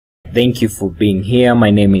Thank you for being here.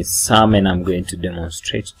 My name is Sam and I'm going to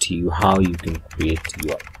demonstrate to you how you can create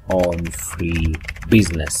your own free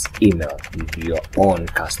business email with your own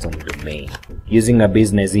custom domain. Using a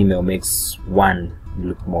business email makes one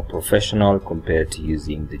look more professional compared to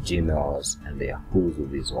using the Gmails and the Yahoos of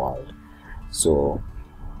this world. So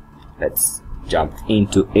let's jump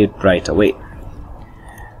into it right away.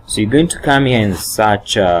 So you're going to come here and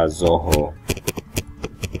search Zoho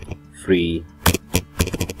free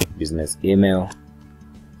business email.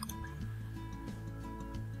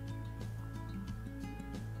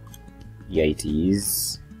 Here it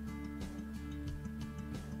is.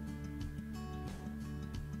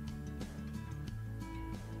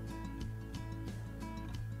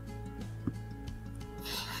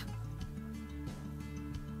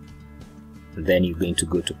 Then you're going to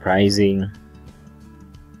go to pricing.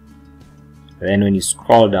 Then when you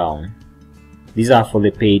scroll down, these are for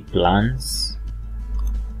the paid plans.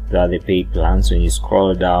 They are the paid plans. When you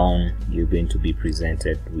scroll down, you're going to be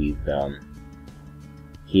presented with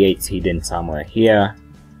here it's hidden somewhere here,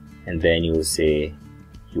 and then you will say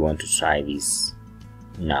you want to try this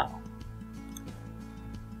now.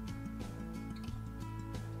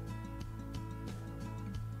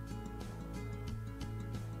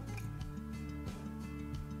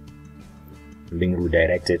 I'm being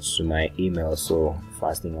redirected to my email, so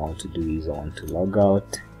first thing I want to do is I want to log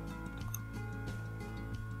out.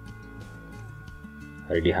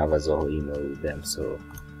 I already have a Zoho email with them, so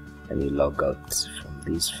let me log out from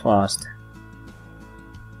this first.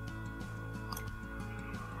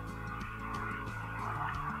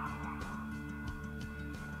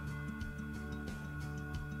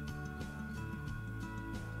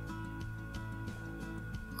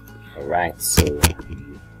 Alright, so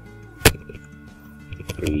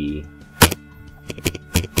free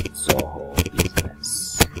Zoho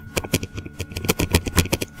business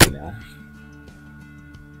email.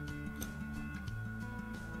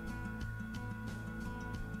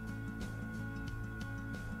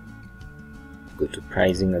 Go to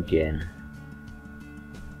pricing again,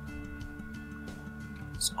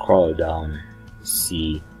 scroll down,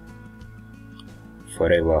 see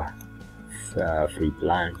forever free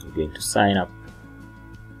plan. You're going to sign up.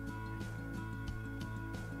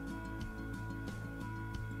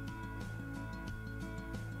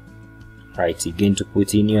 Right, you're going to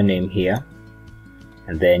put in your name here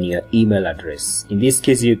and then your email address. In this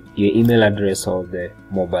case, your email address or the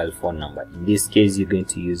mobile phone number. In this case, you're going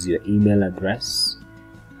to use your email address,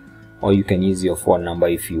 or you can use your phone number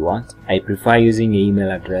if you want. I prefer using your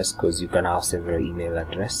email address because you can have several email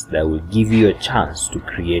addresses that will give you a chance to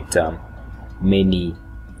create many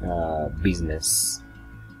business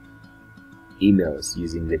emails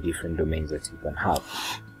using the different domains that you can have.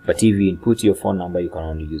 But if you input your phone number, you can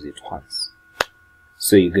only use it once.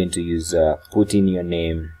 So you're going to use put in your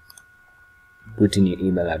name, put in your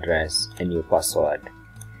email address and your password,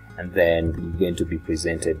 and then you're going to be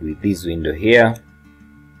presented with this window here.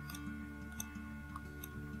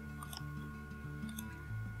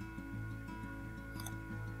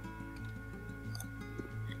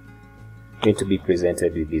 Going to be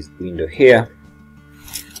presented with this window here.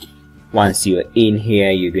 Once you're in here,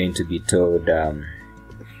 you're going to be told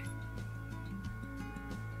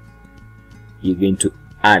you're going to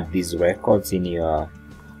add these records in your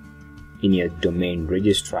domain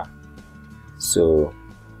registrar. So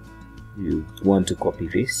you want to copy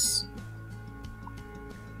this,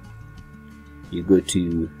 you go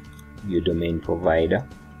to your domain provider.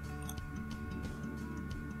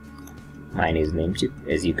 Mine is Namecheap.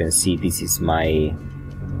 As you can see, this is my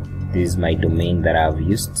domain that I've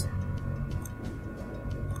used.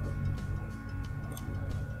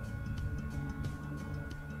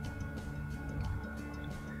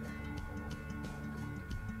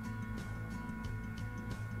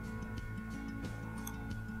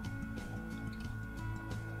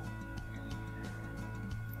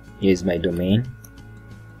 Here's my domain.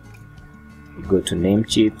 You go to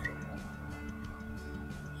Namecheap,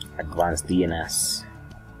 Advanced DNS.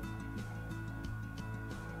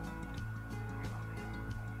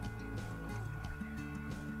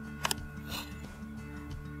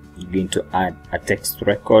 You're going to add a text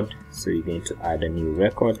record, so you're going to add a new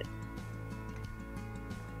record,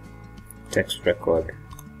 text record.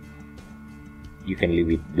 You can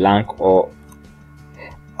leave it blank or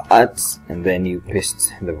add, and then you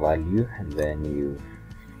paste the value and then you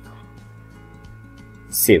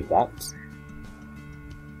save that.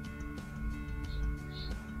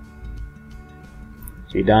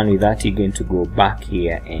 So you're done with that. You're going to go back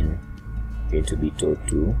here and going to be told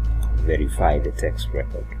to verify the text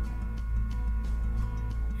record.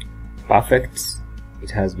 Perfect.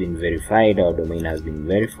 it has been verified, our domain has been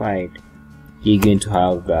verified. You're going to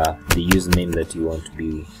have the username that you want to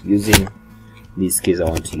be using. In this case, I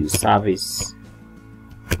want to use service.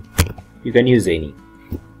 You can use any,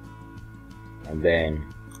 and then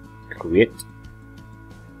create.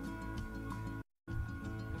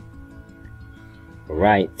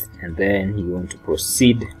 Right, and then you want to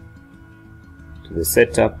proceed to the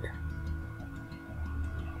setup.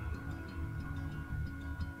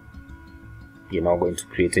 You're not going to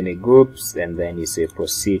create any groups, and then you say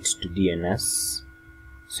proceed to DNS.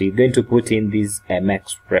 So you're going to put in this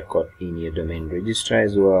MX record in your domain registrar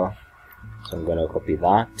as well. So I'm going to copy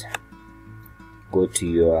that, go to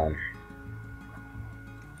your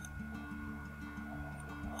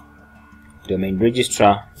domain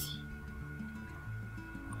registrar,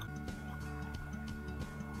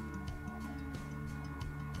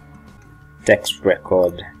 text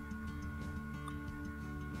record,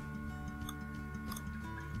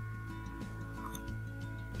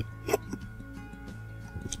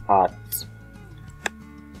 art.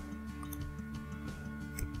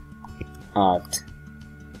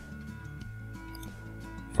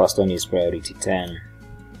 First one is priority 10.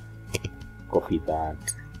 Copy that,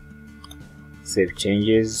 save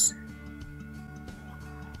changes,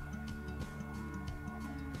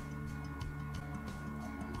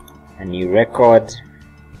 a new record,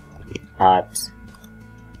 art,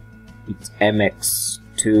 it's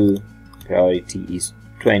MX2, priority is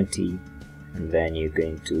 20, and then you're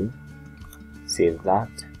going to save that.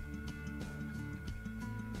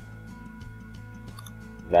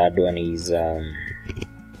 That one is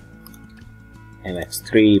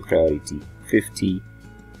MX3, priority 50,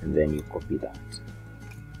 and then you copy that.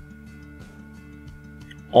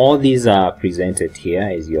 All these are presented here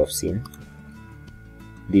as you have seen.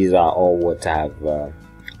 These are all what I have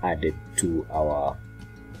added to our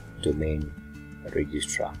domain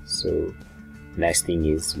registrar. So next thing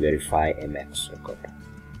is verify MX record.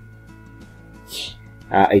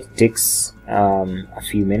 It takes a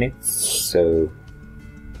few minutes, so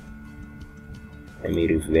let me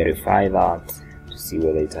verify that to see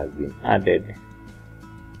whether it has been added,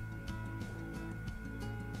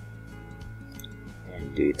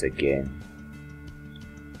 and do it again.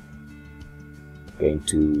 Going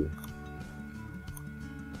to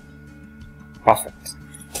perfect.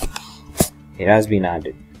 It has been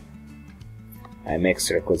added.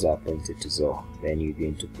 MX records are pointed to Zoho. Then you're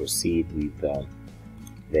going to proceed with the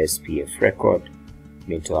SPF record.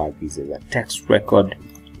 You're going to add this as a text record.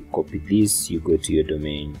 You copy this, you go to your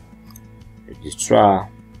domain registrar,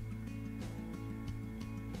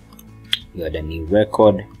 you add a new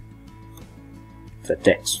record. It's a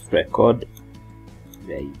text record.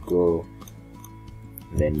 There you go.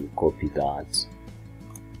 Then you copy that,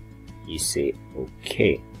 you say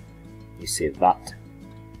OK, you save that,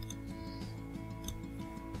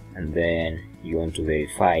 and then you want to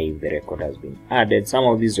verify if the record has been added. Some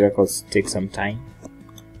of these records take some time,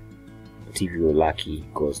 but if you're lucky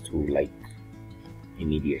it goes through like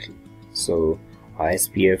immediately. So our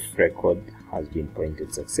SPF record has been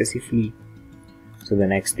pointed successfully. So the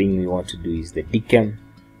next thing we want to do is the DKIM.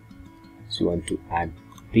 So we want to add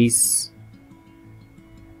this.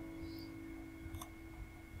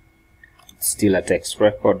 Still a text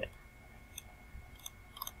record,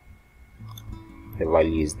 the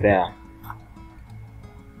value is there.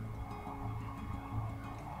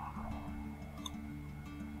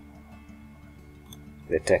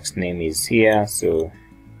 The text name is here, so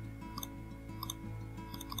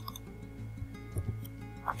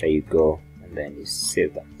there you go, and then you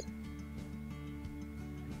save that.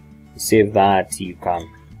 You save that, you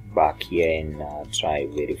come back here and try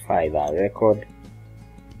verify that record.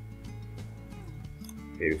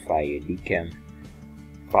 Verify your DKIM.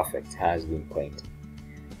 Perfect, has been pointed.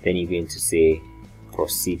 Then you're going to say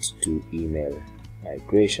proceed to email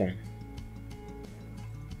migration.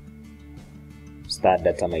 Start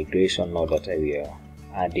data migration, no data we are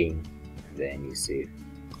adding. Then you say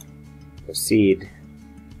proceed.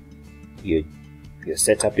 Your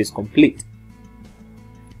setup is complete.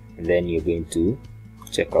 And then you're going to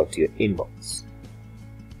check out your inbox.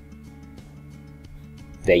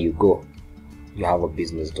 There you go. You have a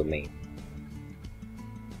business domain.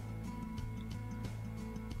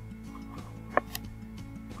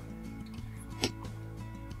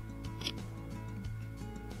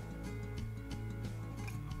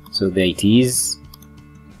 So there it is.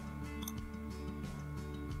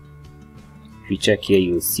 If you check here,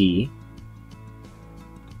 you'll see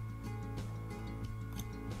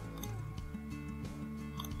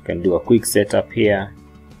you can do a quick setup here.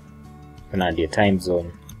 You can add your time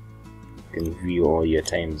zone. You can view all your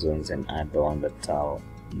time zones and add the one that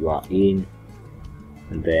you are in.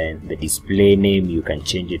 And then the display name, you can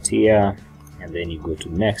change it here, and then you go to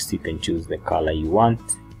next. You can choose the color you want.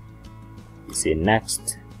 You say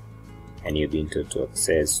next, and you'll be able to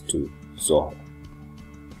access to Zoho.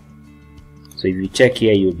 So if you check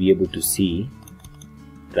here, you'll be able to see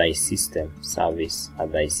thy system service at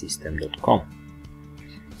thysystem.com.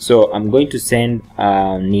 So I'm going to send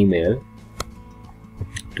an email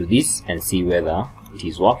to this and see whether it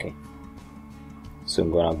is working. So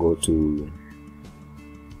I'm gonna go to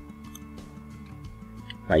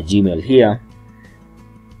my Gmail here,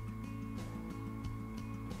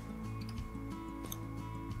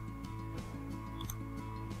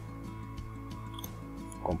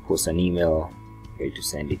 compose an email, going to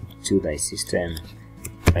send it to thy system.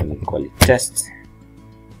 Let me call it test.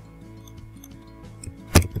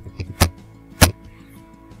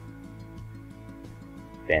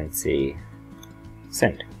 Then say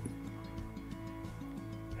send.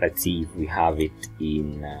 Let's see if we have it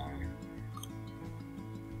in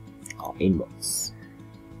our inbox.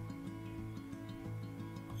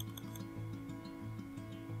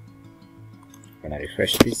 I'm gonna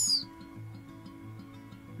refresh this.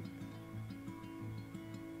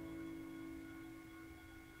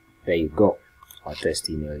 There you go, our test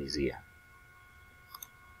email is here.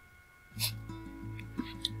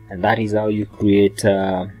 And that is how you create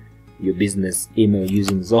your business email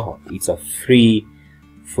using Zoho. It's a free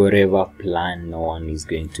forever plan. No one is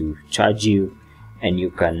going to charge you, and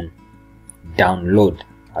you can download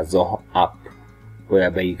a Zoho app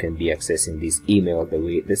whereby you can be accessing this email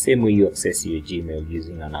the same way you access your Gmail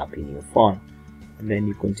using an app in your phone, and then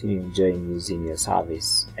you continue enjoying using your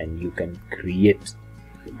service, and you can create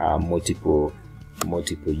multiple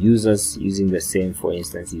users using the same. For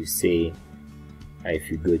instance, you say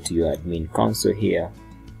if you go to your admin console here,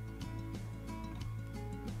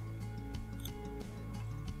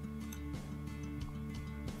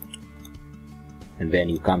 and then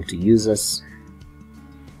you come to users,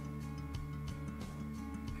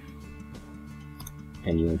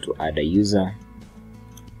 and you want to add a user.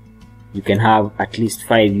 You can have at least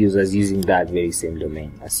 5 users using that very same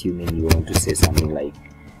domain, assuming you want to say something like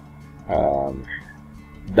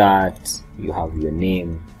that you have your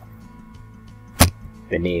name,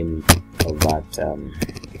 the name of that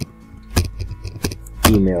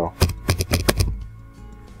email,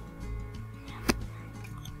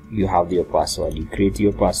 you have your password, you create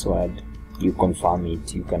your password, you confirm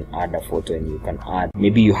it, you can add a photo, and you can add,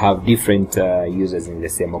 maybe you have different users in the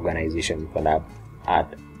same organization, you can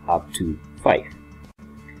add up to 5.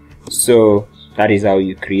 So that is how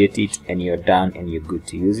you create it, and you're done and you're good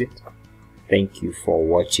to use it. Thank you for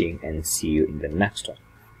watching, and see you in the next one.